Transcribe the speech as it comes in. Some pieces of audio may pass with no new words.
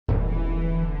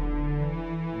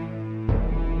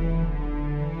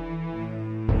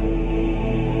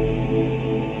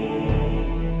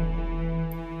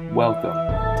Welcome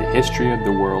to History of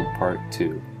the World Part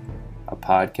 2, a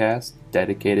podcast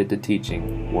dedicated to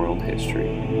teaching world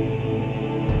history.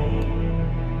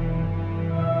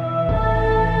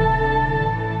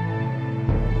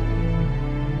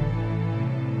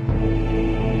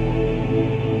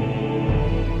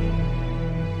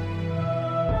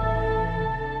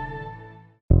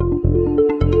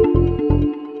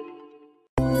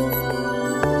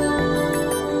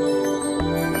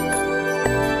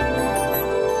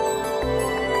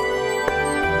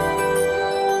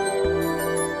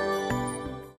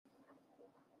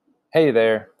 Hey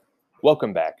there,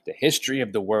 welcome back to History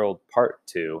of the World Part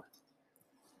 2.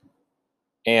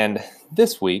 And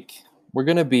this week, we're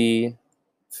going to be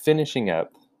finishing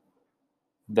up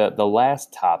the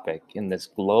last topic in this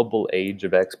global age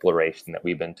of exploration that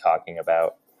we've been talking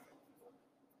about,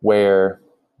 where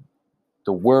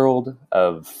the world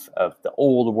of the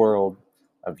old world,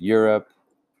 of Europe,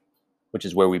 which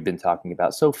is where we've been talking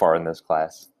about so far in this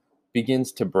class,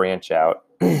 begins to branch out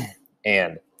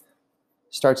and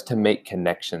starts to make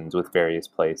connections with various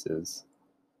places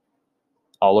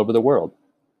all over the world.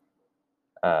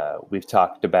 We've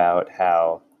talked about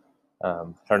how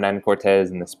Hernan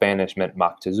Cortez and the Spanish met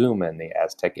Moctezuma in the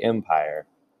Aztec Empire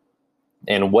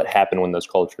and what happened when those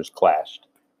cultures clashed.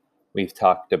 We've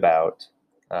talked about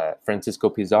Francisco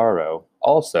Pizarro,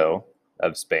 also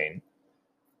of Spain,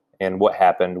 and what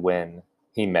happened when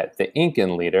he met the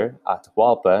Incan leader,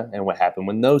 Atahualpa, and what happened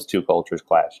when those two cultures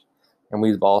clashed. And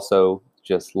we've also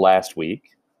just last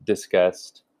week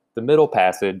discussed the Middle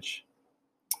Passage,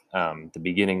 the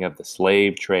beginning of the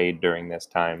slave trade during this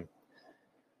time.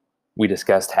 We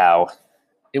discussed how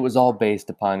it was all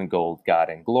based upon gold, God,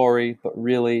 and glory, but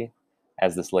really,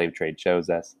 as the slave trade shows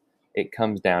us, it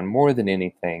comes down more than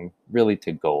anything really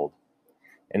to gold.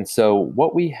 And so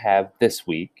what we have this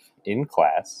week in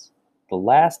class, the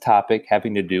last topic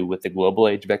having to do with the global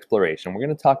age of exploration, we're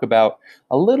going to talk about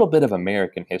a little bit of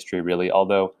American history, really,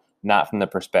 although not from the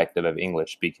perspective of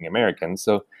English-speaking Americans,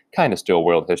 so kind of still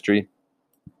world history,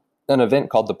 an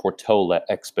event called the Portola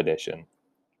Expedition.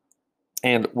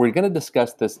 And we're going to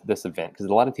discuss this event, because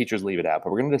a lot of teachers leave it out,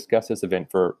 but we're going to discuss this event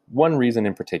for one reason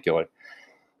in particular,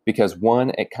 because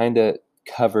one, it kind of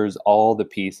covers all the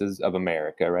pieces of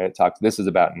America, right? This is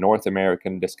about North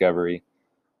American discovery.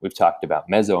 We've talked about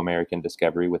Mesoamerican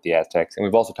discovery with the Aztecs, and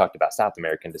we've also talked about South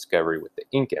American discovery with the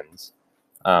Incans.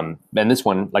 And this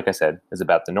one, like I said, is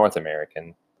about the North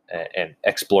American and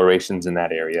explorations in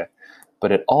that area.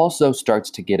 But it also starts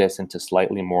to get us into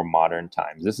slightly more modern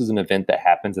times. This is an event that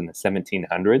happens in the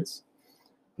 1700s,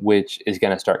 which is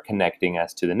going to start connecting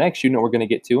us to the next unit we're going to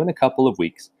get to in a couple of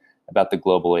weeks about the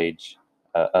global age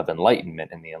of Enlightenment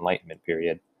and the Enlightenment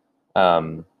period.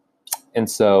 And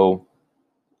so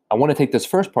I want to take this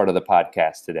first part of the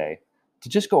podcast today to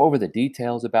just go over the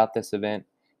details about this event,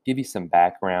 give you some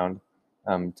background,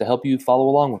 to help you follow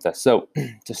along with us. So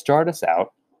to start us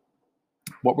out,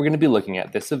 what we're going to be looking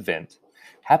at, this event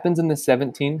happens in the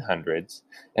 1700s,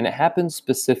 and it happens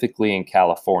specifically in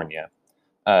California.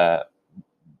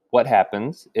 What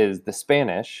happens is the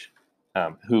Spanish,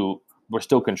 who were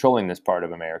still controlling this part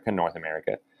of America, North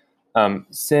America,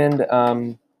 send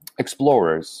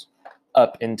explorers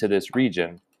up into this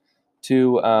region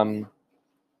to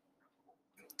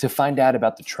find out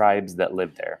about the tribes that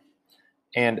live there.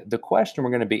 And the question we're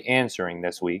going to be answering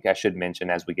this week, I should mention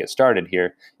as we get started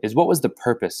here, is what was the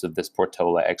purpose of this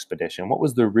Portola expedition? What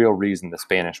was the real reason the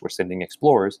Spanish were sending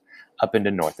explorers up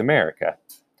into North America?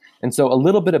 And so a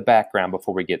little bit of background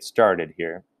before we get started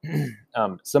here.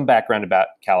 Some background about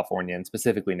California and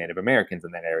specifically Native Americans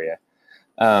in that area.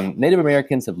 Native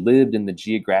Americans have lived in the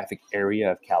geographic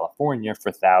area of California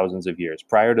for thousands of years.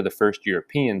 Prior to the first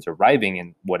Europeans arriving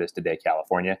in what is today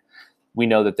California, we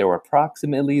know that there were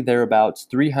approximately thereabouts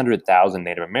 300,000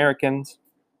 Native Americans,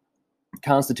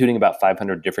 constituting about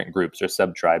 500 different groups or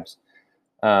sub-tribes.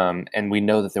 And we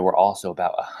know that there were also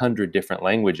about 100 different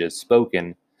languages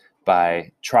spoken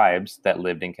by tribes that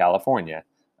lived in California.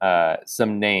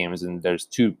 Some names, and there's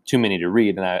too many to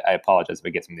read, and I apologize if I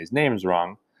get some of these names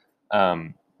wrong.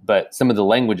 But some of the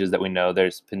languages that we know,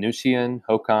 there's Penutian,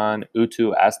 Hokan,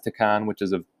 Utu, Aztecan, which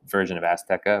is a version of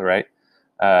Azteca, right?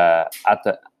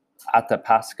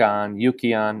 Atapascan,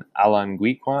 Yukian,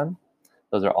 Alanguiquan.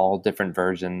 Those are all different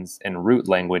versions and root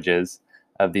languages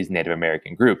of these Native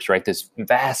American groups, right? This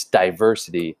vast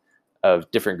diversity of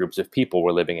different groups of people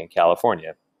were living in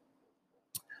California.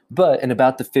 But in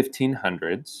about the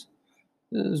 1500s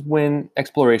is when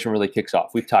exploration really kicks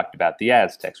off. We've talked about the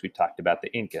Aztecs. We've talked about the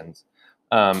Incans.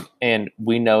 And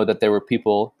we know that there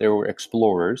were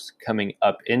explorers coming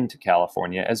up into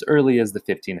California as early as the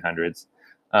 1500s.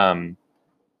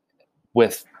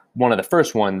 With One of the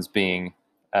first ones being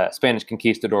Spanish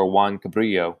conquistador Juan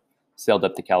Cabrillo sailed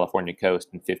up the California coast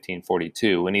in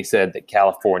 1542, and he said that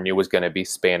California was going to be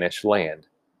Spanish land,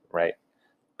 right?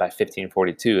 By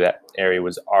 1542, that area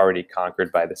was already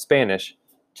conquered by the Spanish,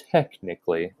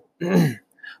 technically.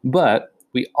 But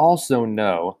we also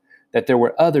know that there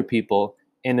were other people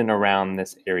in and around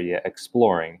this area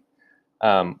exploring.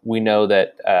 We know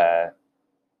that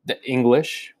the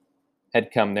English had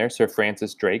come there. Sir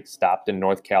Francis Drake stopped in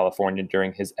North California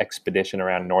during his expedition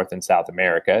around North and South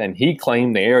America, and he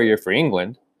claimed the area for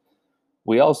England.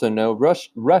 We also know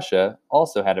Russia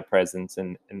also had a presence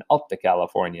in Alta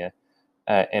California,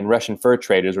 and Russian fur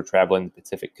traders were traveling the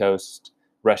Pacific coast.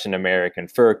 Russian American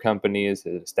fur companies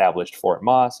had established Fort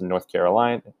Moss in North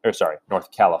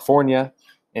California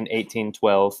in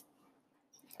 1812.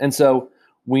 And so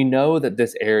we know that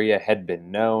this area had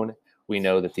been known. We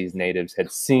know that these natives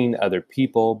had seen other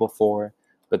people before,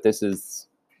 but this is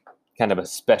kind of a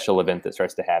special event that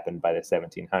starts to happen by the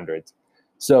 1700s.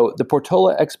 So the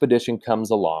Portola expedition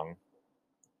comes along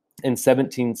in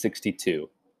 1762.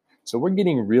 So we're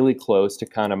getting really close to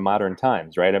kind of modern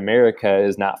times, right? America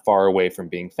is not far away from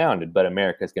being founded, but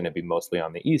America is going to be mostly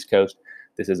on the East Coast.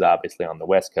 This is obviously on the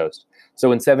West Coast. So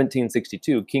in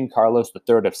 1762, King Carlos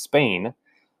III of Spain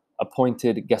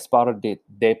appointed Gaspar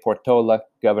de Portola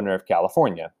governor of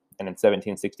California. And in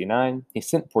 1769, he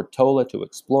sent Portola to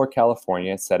explore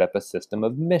California and set up a system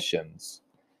of missions.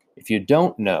 If you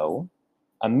don't know,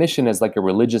 a mission is like a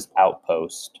religious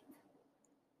outpost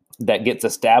that gets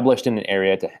established in an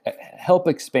area to help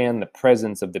expand the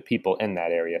presence of the people in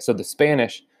that area. So the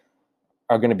Spanish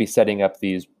are going to be setting up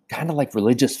these kind of like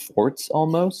religious forts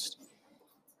almost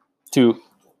to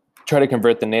try to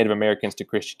convert the Native Americans to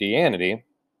Christianity,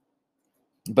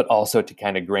 but also to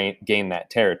kind of gain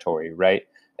that territory, right?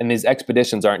 And these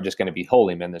expeditions aren't just going to be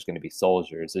holy men. There's going to be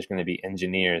soldiers. There's going to be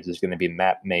engineers. There's going to be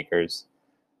map makers.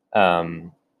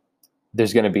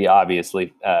 There's going to be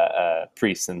obviously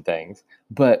priests and things.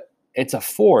 But it's a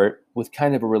fort with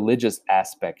kind of a religious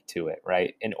aspect to it,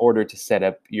 right? In order to set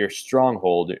up your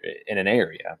stronghold in an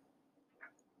area.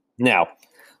 Now,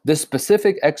 this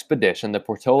specific expedition, the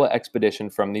Portola expedition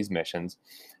from these missions,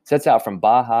 sets out from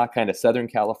Baja, kind of Southern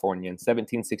California in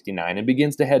 1769 and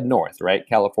begins to head north, right?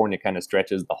 California kind of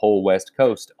stretches the whole West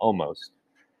Coast almost.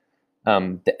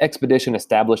 The expedition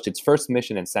established its first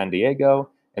mission in San Diego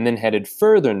and then headed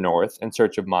further north in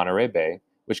search of Monterey Bay,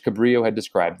 which Cabrillo had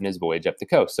described in his voyage up the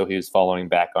coast. So he was following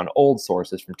back on old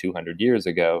sources from 200 years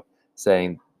ago,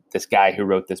 saying this guy who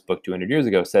wrote this book 200 years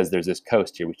ago says there's this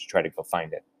coast here, we should try to go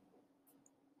find it.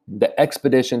 The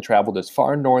expedition traveled as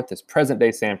far north as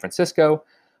present-day San Francisco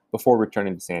before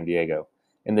returning to San Diego.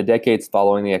 In the decades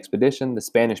following the expedition, the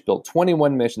Spanish built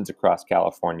 21 missions across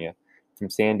California, from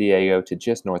San Diego to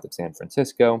just north of San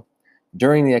Francisco.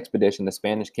 During the expedition, the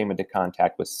Spanish came into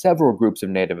contact with several groups of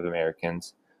Native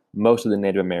Americans. Most of the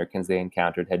Native Americans they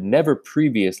encountered had never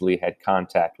previously had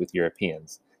contact with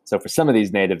Europeans. So for some of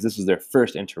these natives, this was their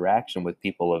first interaction with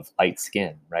people of light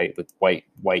skin, right? With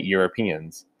white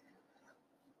Europeans.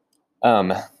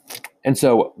 And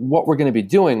so what we're going to be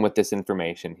doing with this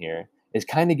information here is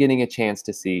kind of getting a chance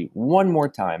to see one more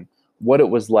time what it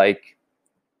was like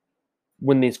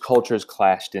when these cultures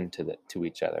clashed to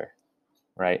each other,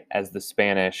 right? As the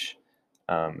Spanish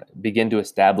begin to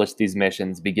establish these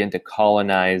missions, begin to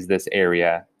colonize this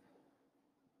area,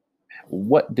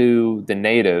 what do the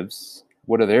natives,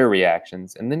 what are their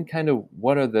reactions? And then kind of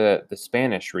what are the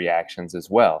Spanish reactions as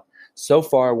well? So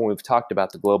far, when we've talked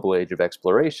about the global age of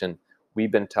exploration,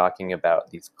 we've been talking about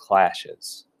these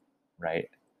clashes, right?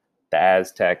 The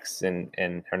Aztecs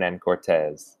and Hernan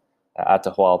Cortez,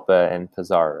 Atahualpa and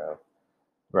Pizarro,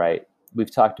 right?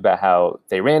 We've talked about how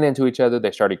they ran into each other,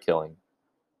 they started killing.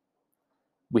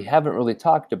 We haven't really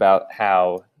talked about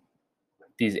how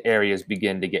these areas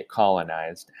begin to get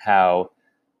colonized, how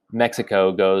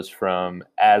Mexico goes from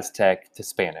Aztec to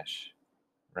Spanish,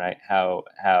 right? How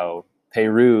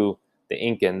Peru, the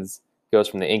Incans, goes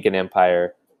from the Incan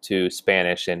Empire to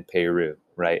Spanish in Peru,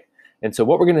 right? And so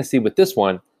what we're going to see with this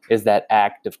one is that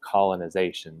act of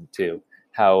colonization too,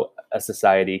 how a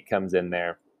society comes in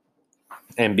there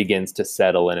and begins to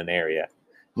settle in an area.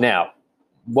 Now,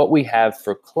 what we have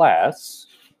for class,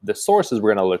 the sources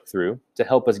we're going to look through to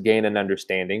help us gain an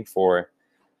understanding for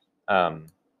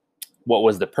what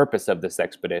was the purpose of this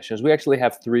expedition is we actually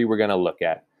have three we're going to look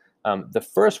at. The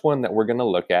first one that we're going to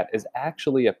look at is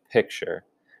actually a picture,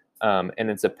 and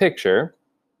it's a picture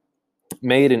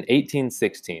made in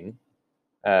 1816,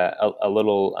 a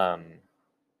little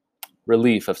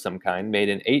relief of some kind made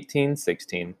in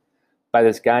 1816 by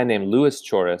this guy named Louis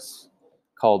Chorus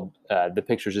called, the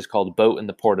picture is just called Boat in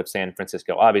the Port of San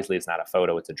Francisco. Obviously, it's not a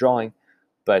photo, it's a drawing,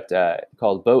 but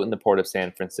called Boat in the Port of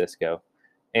San Francisco.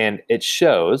 And it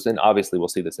shows, and obviously we'll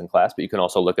see this in class, but you can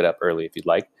also look it up early if you'd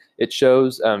like. It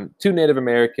shows two Native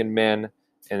American men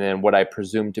and then what I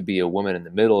presume to be a woman in the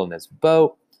middle in this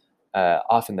boat.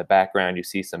 Off in the background, you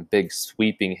see some big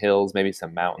sweeping hills, maybe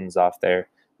some mountains off there.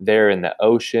 They're in the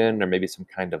ocean or maybe some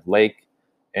kind of lake,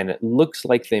 and it looks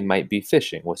like they might be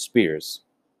fishing with spears.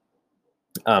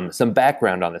 Some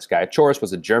background on this guy. Choris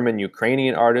was a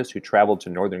German-Ukrainian artist who traveled to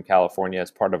Northern California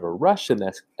as part of a Russian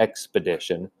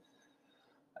expedition.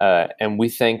 And we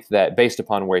think that based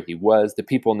upon where he was, the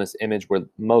people in this image were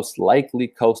most likely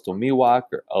coastal Miwok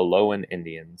or Aloan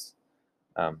Indians,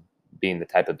 being the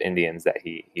type of Indians that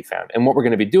he found. And what we're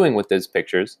going to be doing with those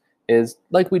pictures is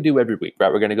like we do every week,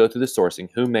 right? We're going to go through the sourcing.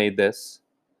 Who made this?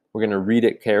 We're going to read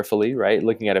it carefully, right?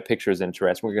 Looking at a picture is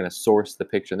interesting. We're going to source the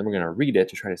picture, and then we're going to read it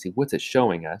to try to see what's it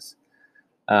showing us.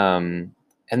 And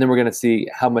then we're going to see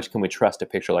how much can we trust a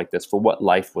picture like this for what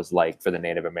life was like for the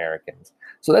Native Americans.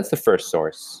 So that's the first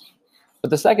source. But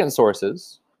the second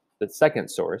source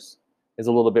is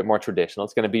a little bit more traditional.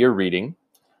 It's going to be a reading.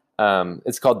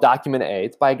 It's called Document A.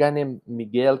 It's by a guy named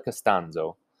Miguel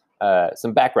Costanzo.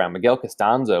 Some background. Miguel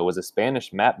Costanzo was a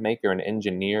Spanish map maker and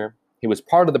engineer. He was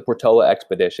part of the Portola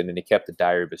expedition, and he kept a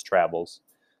diary of his travels,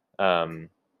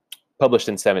 published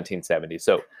in 1770.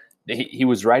 So he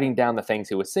was writing down the things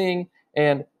he was seeing,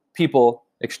 and people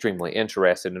extremely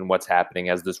interested in what's happening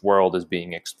as this world is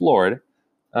being explored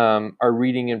are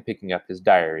reading and picking up his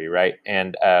diary, right?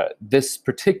 And this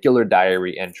particular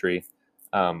diary entry,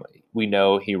 we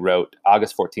know he wrote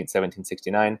August 14th,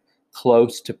 1769,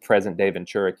 close to present-day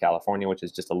Ventura, California, which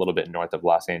is just a little bit north of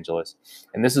Los Angeles.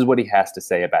 And this is what he has to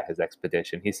say about his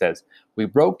expedition. He says, "We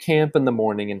broke camp in the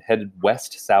morning and headed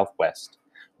west-southwest.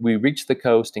 We reached the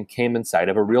coast and came in sight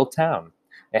of a real town.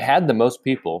 It had the most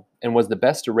people and was the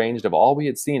best arranged of all we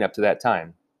had seen up to that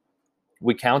time.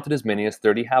 We counted as many as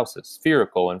 30 houses,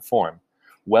 spherical in form,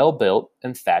 well built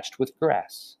and thatched with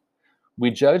grass.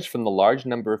 We judged from the large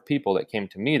number of people that came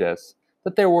to meet us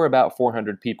that there were about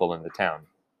 400 people in the town.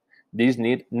 These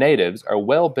natives are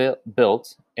well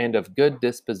built and of good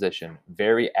disposition,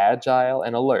 very agile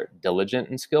and alert, diligent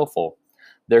and skillful.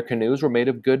 Their canoes were made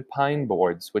of good pine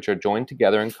boards, which are joined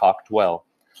together and caulked well.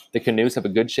 The canoes have a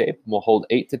good shape and will hold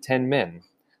 8 to 10 men.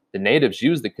 The natives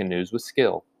use the canoes with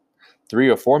skill. 3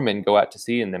 or 4 men go out to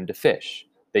sea in them to fish.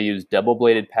 They use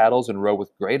double-bladed paddles and row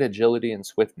with great agility and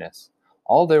swiftness.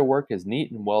 All their work is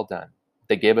neat and well done.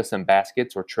 They gave us some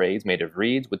baskets or trays made of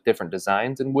reeds with different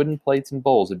designs and wooden plates and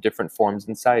bowls of different forms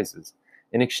and sizes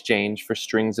in exchange for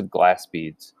strings of glass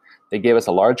beads. They gave us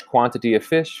a large quantity of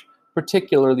fish,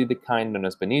 particularly the kind known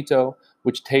as bonito,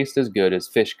 which tastes as good as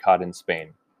fish caught in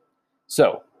Spain."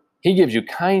 So he gives you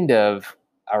kind of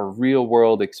a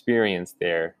real-world experience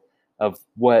there of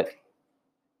what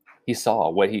he saw,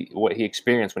 what he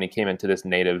experienced when he came into this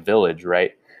native village,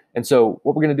 right? And so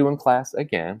what we're going to do in class,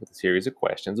 again, with a series of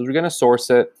questions, is we're going to source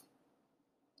it.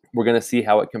 We're going to see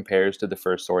how it compares to the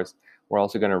first source. We're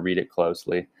also going to read it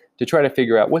closely to try to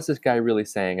figure out what's this guy really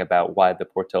saying about why the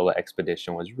Portola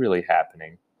expedition was really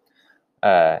happening.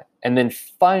 And then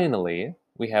finally,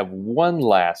 we have one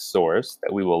last source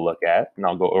that we will look at, and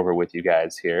I'll go over with you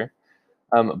guys here,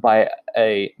 by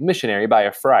a missionary, by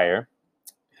a friar,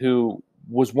 who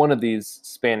was one of these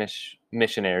Spanish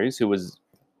missionaries who was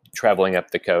traveling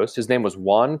up the coast. His name was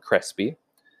Juan Crespi.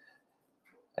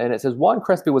 And it says, Juan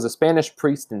Crespi was a Spanish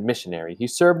priest and missionary. He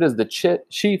served as the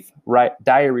chief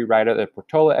diary writer of the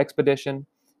Portola expedition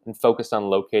and focused on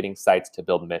locating sites to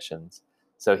build missions.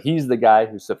 So he's the guy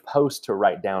who's supposed to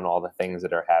write down all the things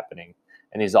that are happening.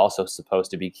 And he's also supposed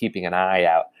to be keeping an eye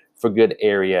out for good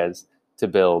areas to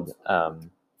build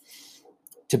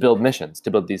missions,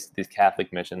 to build these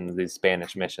Catholic missions, these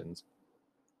Spanish missions.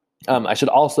 I should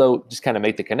also just kind of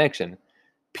make the connection.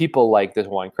 People like this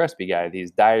Juan Crespi guy, these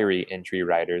diary entry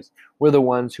writers, were the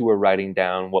ones who were writing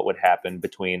down what would happen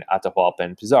between Atahualpa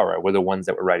and Pizarro, were the ones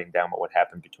that were writing down what would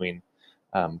happen between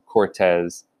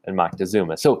Cortez and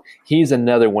Moctezuma. So he's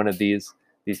another one of these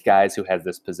guys who has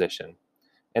this position.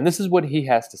 And this is what he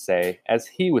has to say as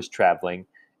he was traveling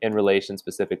in relation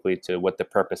specifically to what the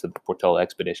purpose of the Portola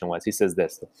expedition was. He says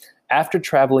this: "After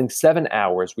traveling 7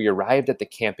 hours, we arrived at the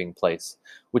camping place,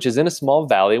 which is in a small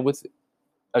valley with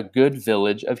a good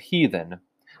village of heathen.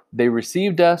 They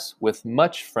received us with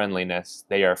much friendliness.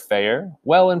 They are fair,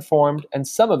 well-informed, and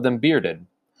some of them bearded.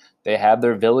 They have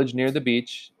their village near the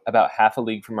beach, about half a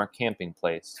league from our camping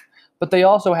place. But they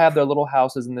also have their little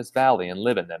houses in this valley and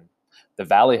live in them. The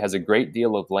valley has a great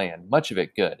deal of land, much of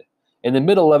it good. In the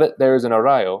middle of it, there is an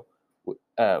arroyo,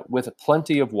 with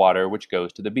plenty of water which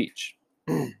goes to the beach.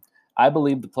 I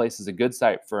believe the place is a good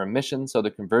site for a mission, so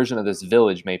the conversion of this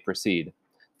village may proceed.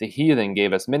 The heathen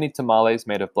gave us many tamales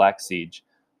made of black seeds,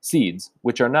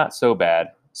 which are not so bad,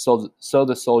 so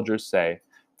the soldiers say,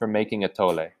 for making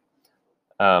atole.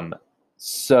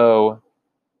 So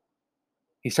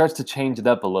he starts to change it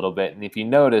up a little bit, and if you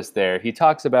notice there, he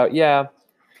talks about, yeah,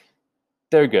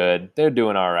 they're good, they're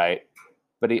doing all right,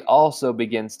 but he also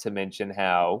begins to mention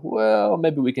how, well,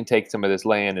 maybe we can take some of this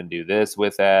land and do this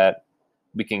with that.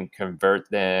 We can convert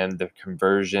them. The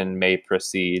conversion may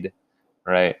proceed,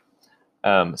 right?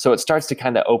 So it starts to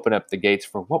kind of open up the gates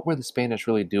for what were the Spanish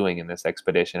really doing in this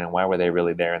expedition and why were they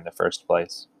really there in the first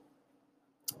place?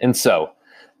 And so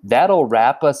that'll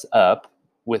wrap us up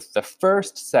with the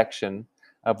first section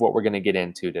of what we're going to get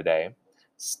into today.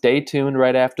 Stay tuned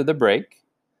right after the break.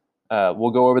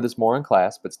 We'll go over this more in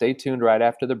class, but stay tuned right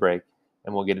after the break,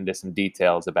 and we'll get into some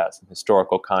details about some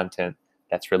historical content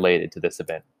that's related to this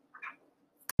event.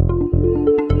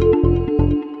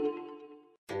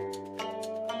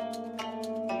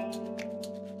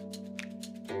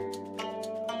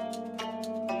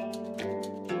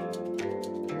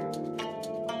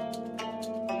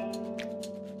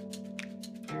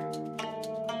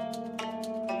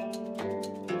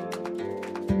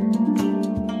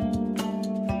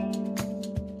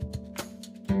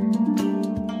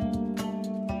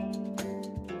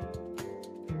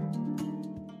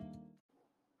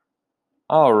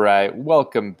 All right,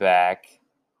 welcome back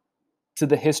to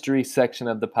the history section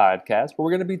of the podcast, where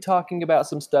we're going to be talking about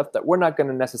some stuff that we're not going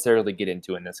to necessarily get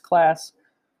into in this class,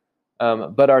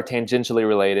 but are tangentially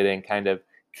related and kind of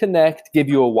give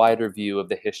you a wider view of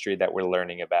the history that we're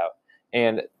learning about.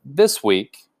 And this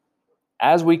week,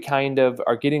 as we kind of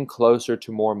are getting closer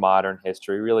to more modern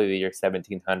history, really the year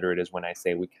 1700 is when I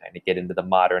say we kind of get into the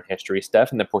modern history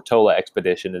stuff, and the Portola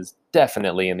expedition is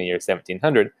definitely in the year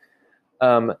 1700.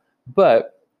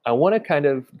 But I want to kind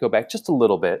of go back just a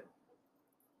little bit,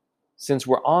 since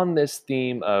we're on this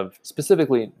theme of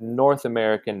specifically North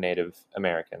American Native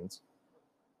Americans,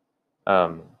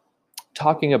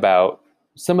 talking about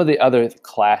some of the other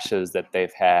clashes that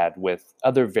they've had with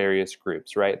other various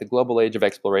groups, right? The global age of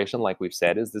exploration, like we've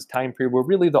said, is this time period where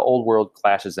really the old world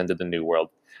clashes into the new world,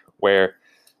 where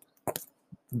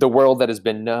the world that has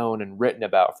been known and written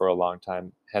about for a long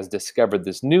time has discovered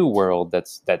this new world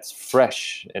that's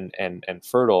fresh and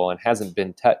fertile and hasn't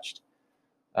been touched.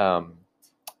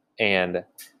 And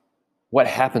what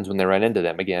happens when they run into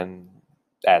them? Again,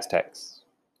 Aztecs,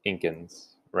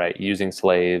 Incans, right? Using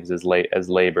slaves as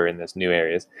labor in this new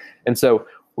areas. And so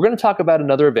we're going to talk about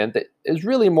another event that is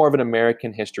really more of an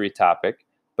American history topic,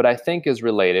 but I think is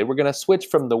related. We're going to switch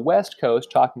from the West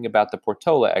Coast, talking about the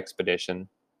Portola expedition,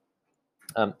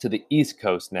 to the East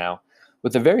Coast now,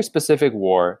 with a very specific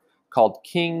war called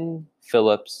King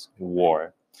Philip's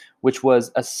War, which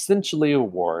was essentially a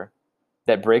war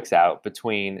that breaks out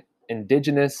between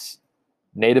indigenous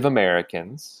Native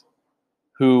Americans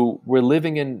who were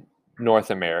living in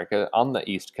North America on the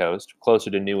East Coast,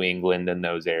 closer to New England and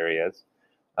those areas,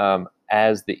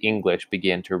 as the English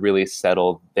began to really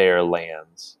settle their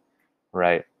lands,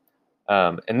 right?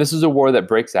 And this is a war that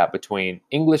breaks out between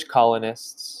English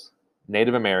colonists,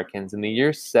 Native Americans in the year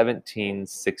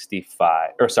 1675.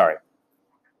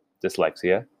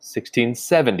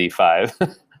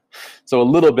 So a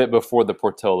little bit before the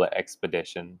Portola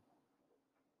expedition.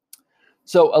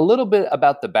 So a little bit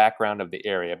about the background of the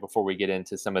area before we get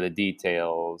into some of the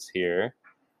details here.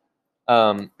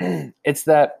 It's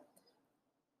that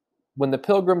when the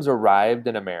Pilgrims arrived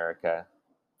in America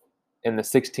in the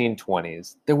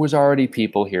 1620s, there was already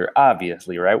people here,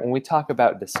 obviously, right? When we talk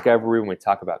about discovery, when we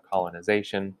talk about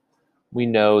colonization, we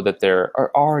know that there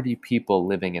are already people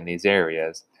living in these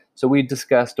areas. So we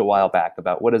discussed a while back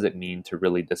about what does it mean to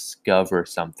really discover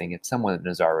something if someone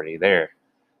is already there.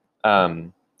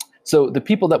 So the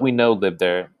people that we know lived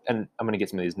there, and I'm going to get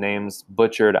some of these names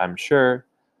butchered, I'm sure,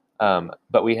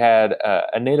 but we had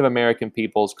a Native American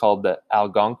peoples called the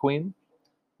Algonquin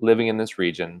living in this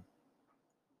region.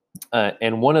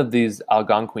 And one of these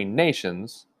Algonquin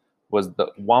nations was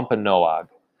the Wampanoag.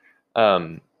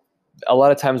 A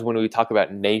lot of times when we talk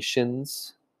about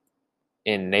nations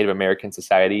in Native American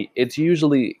society, it's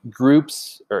usually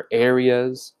groups or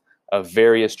areas of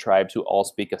various tribes who all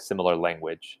speak a similar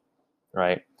language,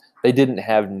 right? They didn't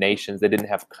have nations, they didn't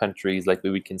have countries like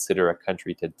we would consider a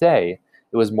country today.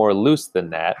 It was more loose than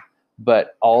that,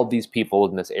 but all these people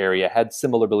in this area had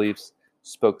similar beliefs,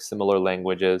 spoke similar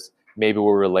languages, maybe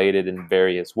were related in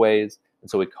various ways, and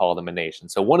so we call them a nation.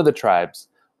 So one of the tribes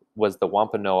was the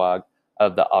Wampanoag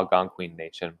of the Algonquin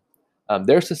Nation.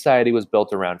 Their society was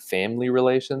built around family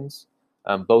relations,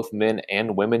 Both men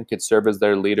and women could serve as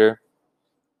their leader.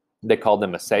 They called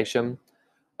them a sachem,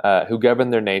 who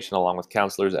governed their nation along with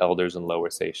counselors, elders, and lower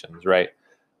sachems, right?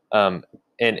 And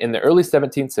in the early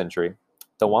 17th century,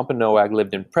 the Wampanoag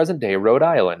lived in present-day Rhode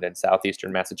Island and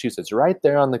southeastern Massachusetts, right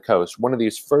there on the coast. One of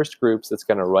these first groups that's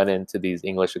going to run into these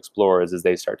English explorers as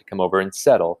they start to come over and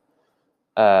settle.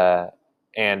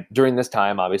 And during this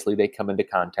time, obviously, they come into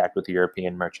contact with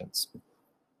European merchants.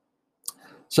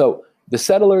 So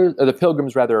the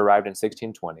Pilgrims rather arrived in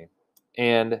 1620.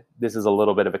 And this is a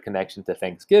little bit of a connection to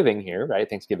Thanksgiving here, right?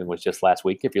 Thanksgiving was just last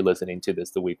week. If you're listening to this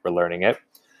the week we're learning it.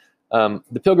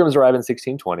 The Pilgrims arrived in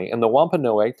 1620, and the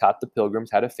Wampanoag taught the Pilgrims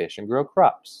how to fish and grow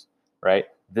crops, right?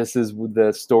 This is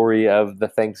the story of the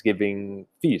Thanksgiving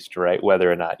feast, right? Whether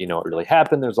or not, it really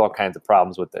happened. There's all kinds of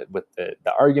problems with the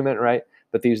argument, right?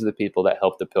 But these are the people that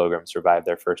helped the Pilgrims survive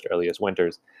their first earliest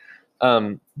winters.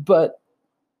 But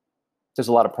there's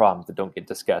a lot of problems that don't get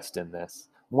discussed in this.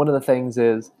 One of the things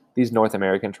is these North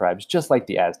American tribes, just like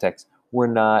the Aztecs, were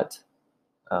not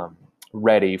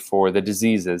ready for the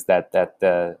diseases that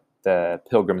the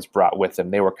Pilgrims brought with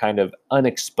them. They were kind of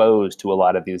unexposed to a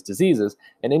lot of these diseases.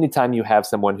 And anytime you have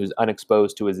someone who's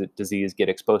unexposed to a disease get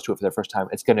exposed to it for the first time,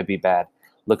 it's going to be bad.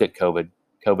 Look at COVID.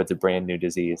 COVID's a brand new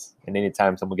disease. And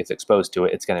anytime someone gets exposed to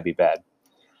it, it's going to be bad.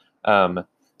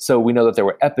 So we know that there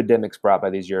were epidemics brought by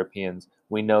these Europeans.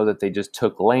 We know that they just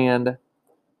took land.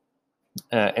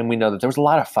 And we know that there was a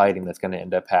lot of fighting that's going to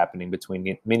end up happening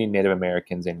between many Native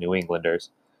Americans and New Englanders.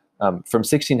 From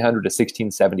 1600 to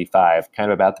 1675, kind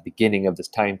of about the beginning of this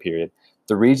time period,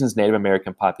 the region's Native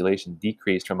American population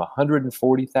decreased from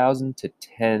 140,000 to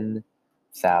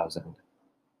 10,000.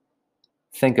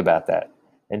 Think about that.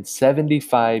 In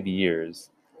 75 years,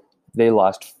 they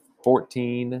lost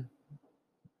 14%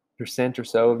 or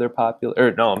so of their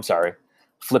population.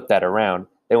 Flip that around.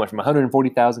 They went from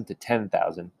 140,000 to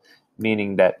 10,000,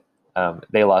 meaning that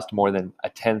they lost more than a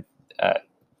tenth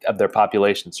of their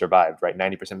population survived, right?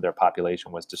 90% of their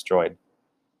population was destroyed.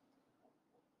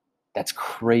 That's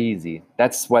crazy.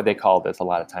 That's why they call this a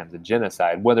lot of times a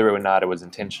genocide. Whether or not it was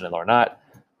intentional or not,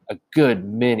 a good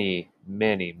many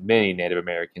Native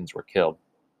Americans were killed.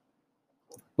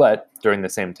 But during the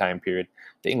same time period,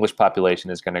 the English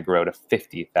population is going to grow to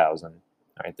 50,000.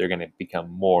 Right? They're going to become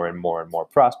more and more and more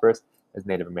prosperous as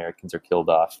Native Americans are killed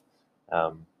off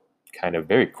kind of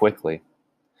very quickly.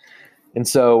 And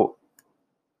so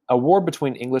a war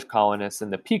between English colonists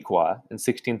and the Pequot in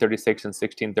 1636 and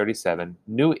 1637,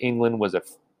 New England was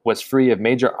free of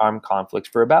major armed conflicts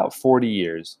for about 40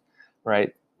 years,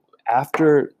 right?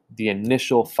 After the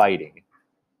initial fighting,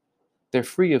 they're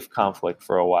free of conflict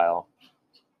for a while.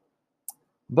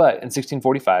 But in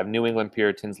 1645, New England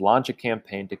Puritans launched a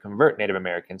campaign to convert Native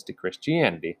Americans to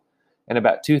Christianity. And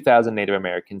about 2,000 Native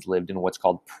Americans lived in what's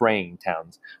called praying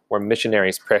towns, where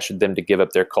missionaries pressured them to give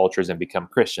up their cultures and become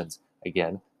Christians.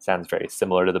 Again, sounds very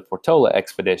similar to the Portola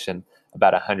expedition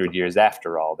about 100 years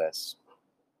after all this.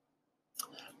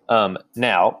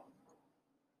 Now,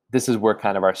 this is where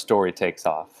kind of our story takes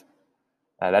off.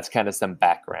 That's kind of some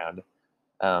background.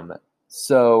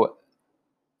 So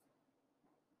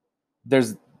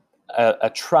there's a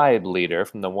tribe leader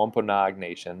from the Wampanoag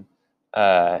Nation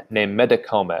named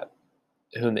Metacomet,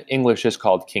 whom the English is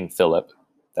called King Philip.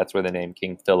 That's where the name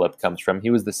King Philip comes from. He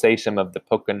was the sachem of the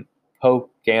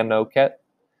Pokanoket,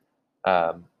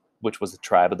 which was a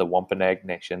tribe of the Wampanoag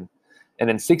Nation. And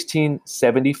in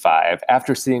 1675,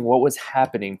 after seeing what was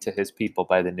happening to his people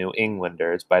by the New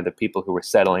Englanders, by the people who were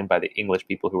settling, by the English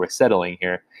people who were settling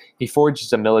here, he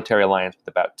forged a military alliance with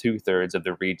about 2/3 of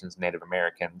the region's Native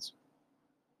Americans.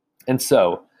 And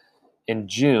so, in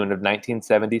June of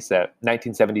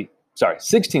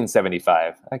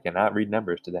 1675, I cannot read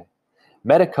numbers today,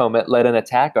 Metacomet led an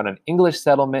attack on an English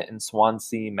settlement in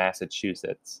Swansea,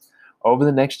 Massachusetts. Over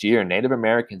the next year, Native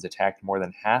Americans attacked more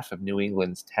than half of New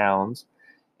England's towns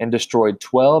and destroyed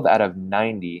 12 out of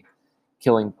 90,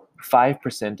 killing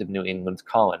 5% of New England's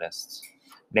colonists.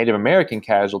 Native American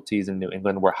casualties in New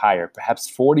England were higher. Perhaps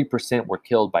 40% were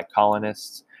killed by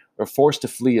colonists or forced to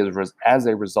flee as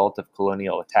a result of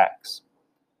colonial attacks.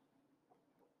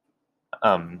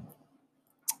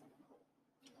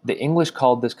 The English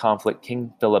called this conflict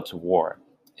King Philip's War.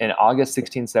 In August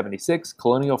 1676,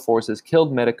 colonial forces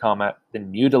killed Metacomet, then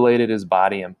mutilated his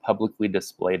body and publicly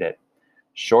displayed it.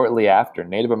 Shortly after,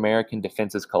 Native American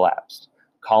defenses collapsed.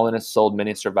 Colonists sold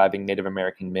many surviving Native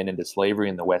American men into slavery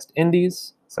in the West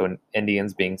Indies, so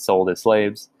Indians being sold as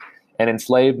slaves, and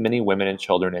enslaved many women and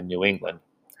children in New England.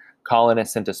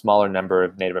 Colonists sent a smaller number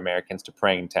of Native Americans to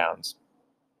praying towns.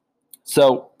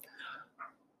 So,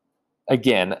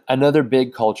 Again, another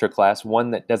big culture class,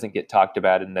 one that doesn't get talked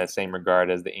about in the same regard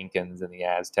as the Incans and the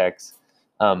Aztecs,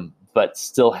 but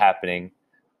still happening.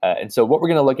 And so what we're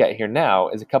going to look at here now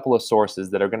is a couple of sources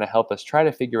that are going to help us try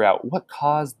to figure out what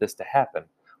caused this to happen,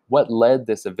 what led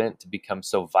this event to become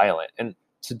so violent. And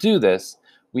to do this,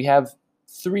 we have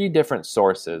three different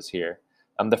sources here.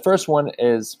 The first one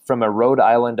is from a Rhode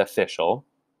Island official.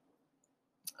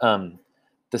 The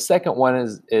second one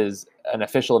is an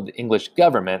official of the English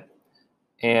government.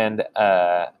 And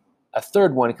a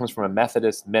third one comes from a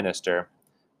Methodist minister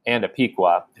and a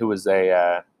Pequot, who was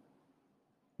a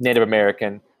Native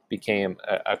American, became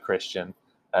a Christian,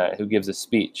 who gives a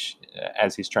speech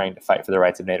as he's trying to fight for the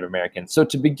rights of Native Americans. So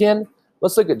to begin,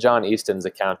 let's look at John Easton's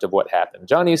account of what happened.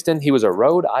 John Easton, he was a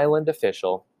Rhode Island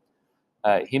official.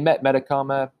 He met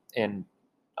Metacoma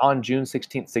on June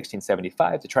 16,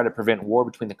 1675, to try to prevent war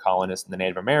between the colonists and the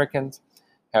Native Americans.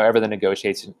 However,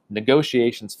 the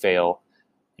negotiations fail,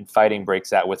 and fighting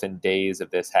breaks out within days of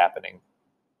this happening.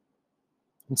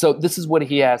 And so this is what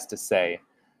he has to say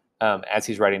as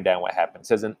he's writing down what happened. It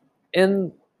says,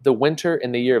 in the winter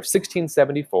in the year of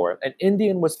 1674, an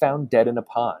Indian was found dead in a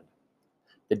pond.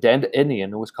 The dead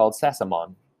Indian was called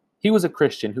Sassamon. He was a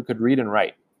Christian who could read and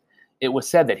write. It was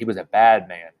said that he was a bad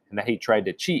man and that he tried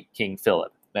to cheat King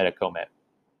Philip, Metacomet.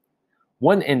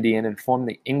 One Indian informed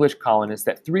the English colonists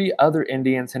that 3 other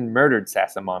Indians had murdered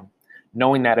Sassamon,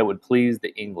 knowing that it would please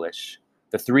the English.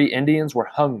 The 3 Indians were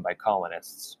hung by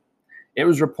colonists. It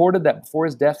was reported that before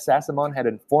his death, Sassamon had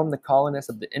informed the colonists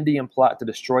of the Indian plot to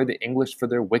destroy the English for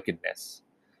their wickedness.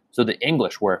 So the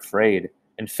English were afraid,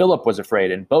 and Philip was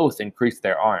afraid, and both increased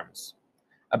their arms.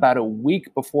 About a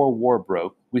week before war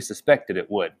broke, we suspected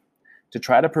it would. To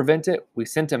try to prevent it, we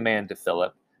sent a man to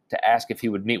Philip to ask if he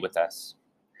would meet with us.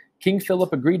 King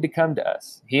Philip agreed to come to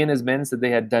us. He and his men said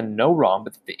they had done no wrong,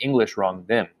 but that the English wronged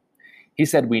them. He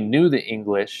said we knew the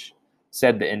English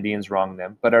said the Indians wronged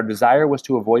them, but our desire was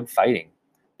to avoid fighting.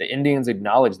 The Indians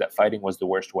acknowledged that fighting was the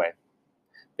worst way.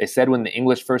 They said when the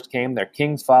English first came, their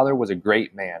king's father was a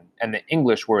great man, and the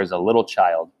English were as a little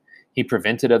child. He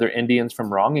prevented other Indians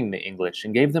from wronging the English,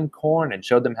 and gave them corn, and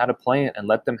showed them how to plant, and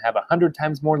let them have 100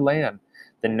 times more land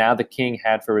than now the king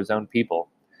had for his own people.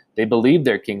 They believed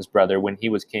their king's brother, when he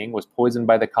was king, was poisoned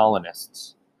by the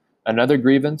colonists. Another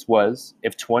grievance was,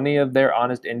 if 20 of their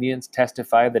honest Indians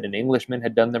testified that an Englishman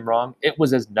had done them wrong, it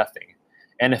was as nothing.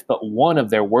 And if but one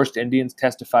of their worst Indians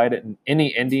testified it,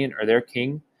 any Indian or their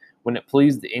king, when it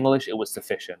pleased the English, it was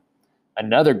sufficient.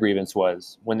 Another grievance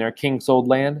was, when their king sold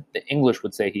land, the English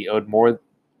would say he owed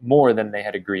more than they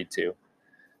had agreed to.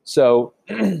 So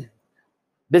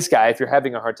this guy, if you're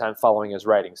having a hard time following his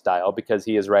writing style, because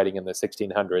he is writing in the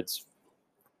 1600s,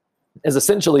 is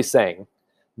essentially saying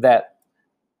that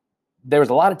there was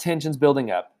a lot of tensions building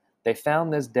up. They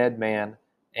found this dead man,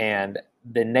 and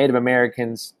the Native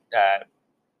Americans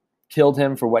killed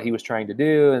him for what he was trying to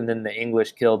do, and then the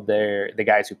English killed the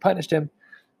guys who punished him.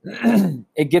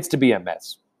 It gets to be a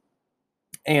mess.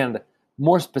 And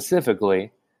more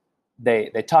specifically, they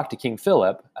talk to King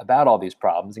Philip about all these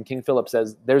problems, and King Philip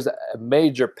says there's a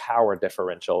major power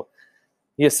differential.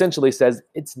 He essentially says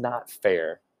it's not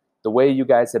fair. The way you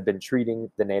guys have been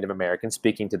treating the Native Americans,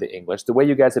 speaking to the English, the way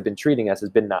you guys have been treating us has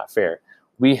been not fair.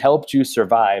 We helped you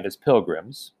survive as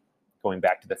pilgrims. Going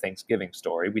back to the Thanksgiving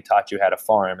story, we taught you how to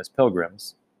farm as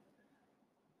pilgrims.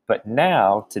 But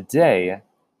now, today,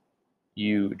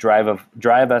 you drive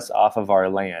us off of our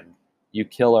land. You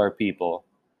kill our people.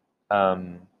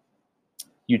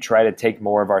 You try to take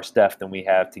more of our stuff than we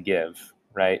have to give,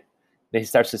 right? He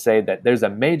starts to say that there's a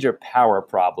major power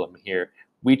problem here.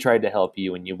 We tried to help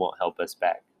you and you won't help us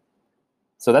back.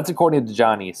 So that's according to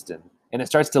John Easton. And it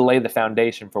starts to lay the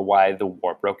foundation for why the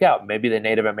war broke out. Maybe the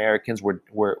Native Americans were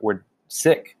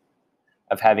sick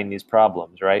of having these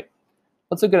problems, right?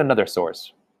 Let's look at another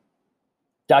source.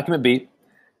 Document B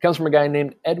comes from a guy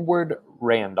named Edward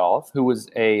Randolph, who was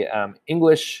a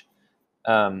English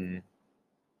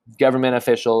government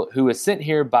official who was sent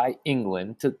here by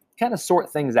England to kind of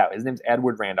sort things out. His name's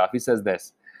Edward Randolph. He says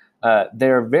this: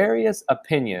 there are various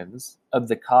opinions of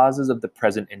the causes of the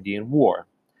present Indian War.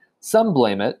 Some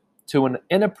blame it to an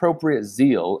inappropriate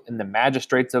zeal in the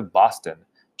magistrates of Boston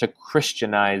to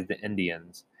Christianize the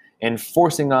Indians, and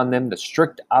forcing on them the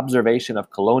strict observation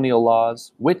of colonial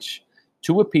laws, which,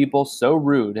 to a people so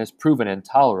rude, has proven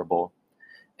intolerable,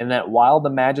 and that while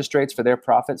the magistrates for their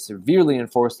profit severely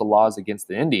enforce the laws against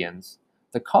the Indians,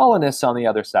 the colonists on the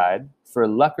other side, for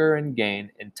lucre and gain,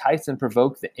 entice and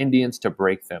provoke the Indians to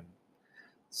break them.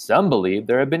 Some believe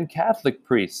there have been Catholic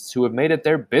priests who have made it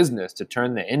their business to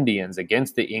turn the Indians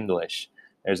against the English.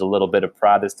 There's a little bit of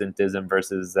Protestantism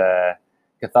versus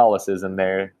Catholicism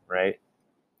there, right?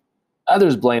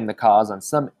 Others blame the cause on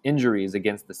some injuries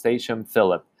against the sachem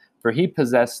Philip, for he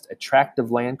possessed a tract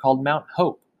of land called Mount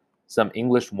Hope. Some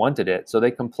English wanted it, so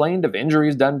they complained of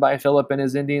injuries done by Philip and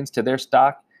his Indians to their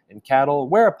stock and cattle,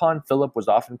 whereupon Philip was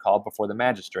often called before the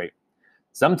magistrate,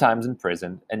 sometimes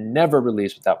imprisoned, and never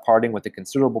released without parting with a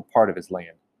considerable part of his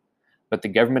land. But the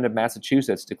government of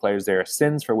Massachusetts declares there are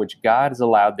sins for which God has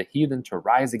allowed the heathen to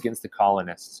rise against the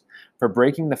colonists, for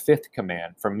breaking the fifth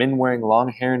command, for men wearing long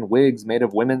hair and wigs made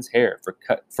of women's hair,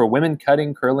 for women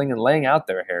cutting, curling, and laying out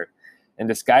their hair, and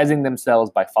disguising themselves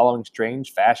by following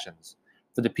strange fashions,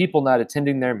 for the people not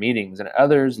attending their meetings, and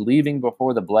others leaving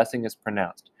before the blessing is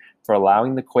pronounced, for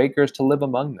allowing the Quakers to live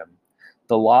among them.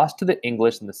 The loss to the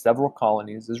English in the several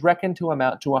colonies is reckoned to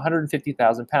amount to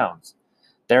 £150,000,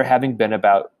 there having been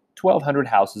about 1,200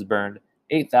 houses burned,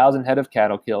 8,000 head of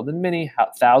cattle killed, and many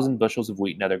thousand bushels of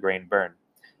wheat and other grain burned,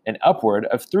 and upward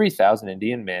of 3,000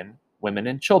 Indian men, women,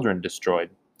 and children destroyed,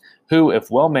 who, if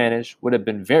well managed, would have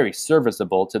been very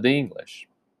serviceable to the English.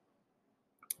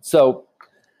 So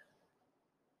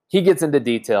he gets into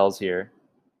details here,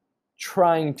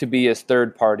 trying to be as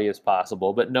third party as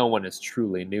possible, but no one is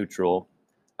truly neutral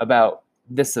about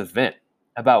this event,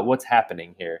 about what's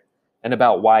happening here, and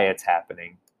about why it's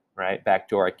happening, right? Back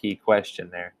to our key question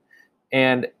there.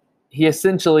 And he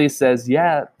essentially says,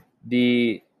 yeah,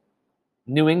 the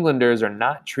New Englanders are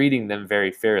not treating them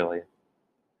very fairly.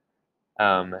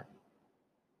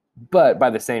 But by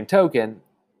the same token,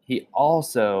 he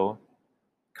also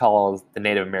calls the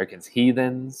Native Americans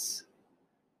heathens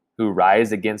who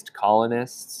rise against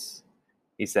colonists.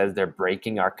 He says they're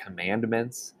breaking our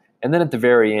commandments. And then at the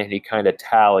very end, he kind of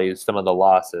tallies some of the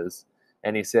losses.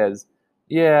 And he says,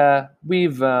 yeah,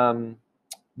 we've the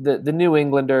New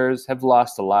Englanders have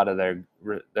lost a lot of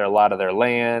their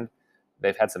land.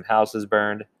 They've had some houses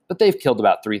burned, but they've killed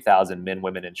about 3,000 men,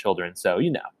 women, and children. So,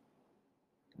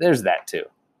 there's that too.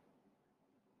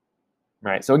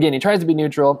 Right. So again, he tries to be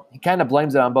neutral. He kind of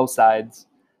blames it on both sides,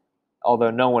 although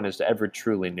no one is ever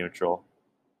truly neutral.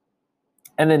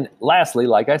 And then lastly,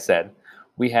 like I said,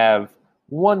 we have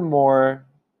one more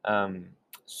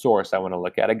source I want to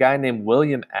look at, a guy named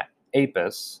William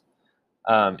Apis.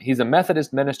 He's a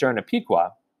Methodist minister and a Pequot.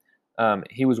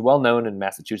 He was well known in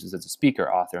Massachusetts as a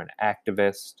speaker, author, and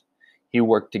activist. He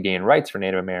worked to gain rights for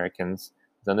Native Americans.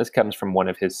 And this comes from one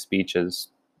of his speeches.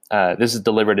 This is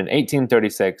delivered in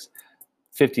 1836,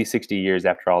 50, 60 years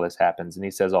after all this happens. And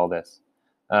he says all this.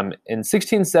 In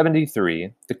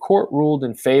 1673, the court ruled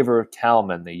in favor of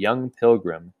Talman, the young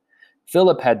pilgrim.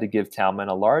 Philip had to give Talman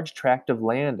a large tract of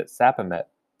land at Sapamet.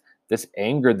 This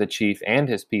angered the chief and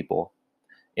his people.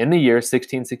 In the year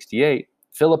 1668,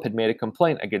 Philip had made a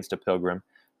complaint against a pilgrim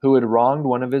who had wronged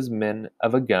one of his men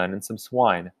of a gun and some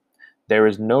swine. There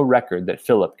is no record that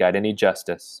Philip got any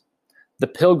justice. The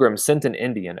pilgrim sent an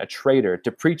Indian, a traitor,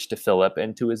 to preach to Philip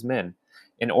and to his men,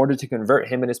 in order to convert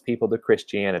him and his people to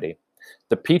Christianity.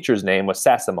 The preacher's name was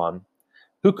Sassamon.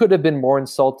 What could have been more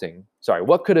insulting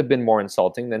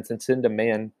than to send a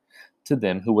man to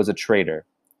them who was a traitor?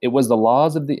 It was the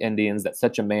laws of the Indians that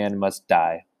such a man must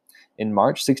die. In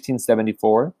March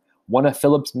 1674, one of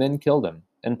Philip's men killed him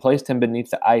and placed him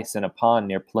beneath the ice in a pond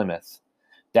near Plymouth,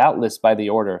 doubtless by the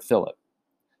order of Philip.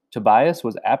 Tobias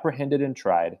was apprehended and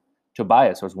tried.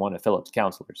 Tobias was one of Philip's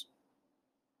counselors.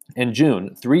 In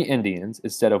June, 3 Indians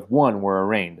instead of 1 were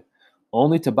arraigned.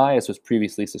 Only Tobias was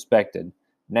previously suspected.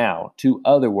 Now, 2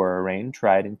 others were arraigned,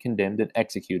 tried, and condemned and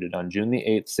executed on June the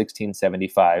 8th,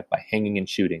 1675, by hanging and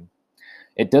shooting.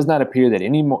 It does not appear that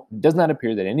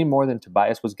any more than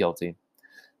Tobias was guilty.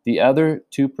 The other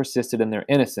 2 persisted in their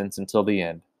innocence until the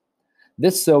end.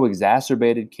 This so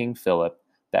exacerbated King Philip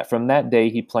that from that day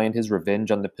he planned his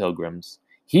revenge on the pilgrims.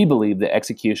 He believed the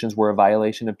executions were a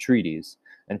violation of treaties.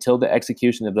 Until the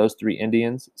execution of those 3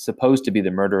 Indians, supposed to be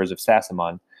the murderers of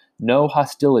Sassamon, no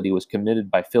hostility was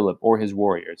committed by Philip or his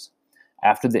warriors.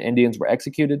 After the Indians were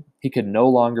executed, he could no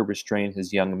longer restrain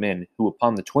his young men, who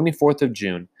upon the 24th of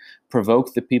June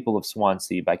provoked the people of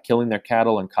Swansea by killing their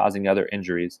cattle and causing other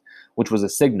injuries, which was a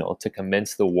signal to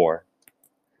commence the war.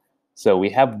 So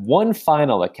we have one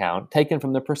final account taken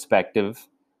from the perspective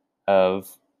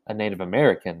of a Native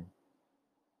American.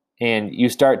 And you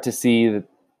start to see that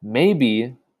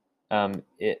maybe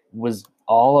it was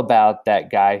all about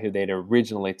that guy who they'd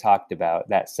originally talked about,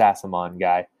 that Sassamon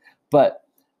guy. But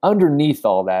underneath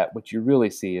all that, what you really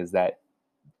see is that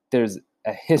there's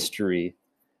a history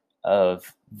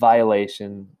of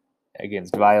violation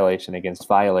against violation against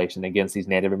violation against these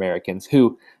Native Americans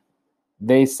who,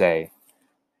 they say,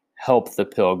 helped the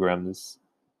Pilgrims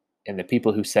and the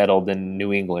people who settled in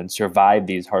New England survive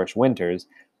these harsh winters.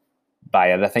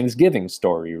 via the Thanksgiving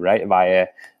story, right? Via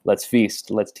let's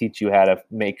feast, let's teach you how to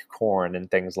make corn and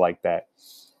things like that.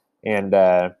 And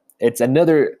it's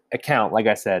another account, like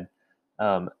I said,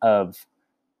 of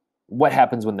what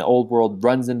happens when the old world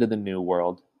runs into the new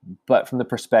world, but from the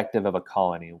perspective of a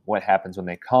colony. What happens when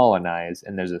they colonize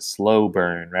and there's a slow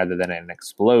burn rather than an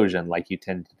explosion like you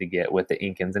tended to get with the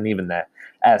Incans and even the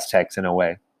Aztecs in a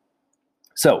way.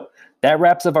 So that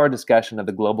wraps up our discussion of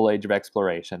the global age of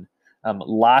exploration.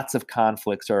 Lots of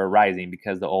conflicts are arising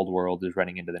because the old world is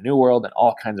running into the new world, and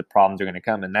all kinds of problems are going to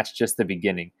come. And that's just the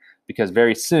beginning, because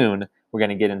very soon we're going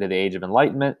to get into the age of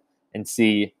enlightenment and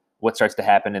see what starts to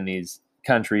happen in these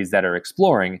countries that are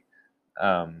exploring,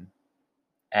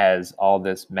 as all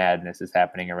this madness is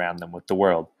happening around them with the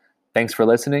world. Thanks for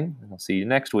listening, and I'll see you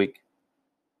next week.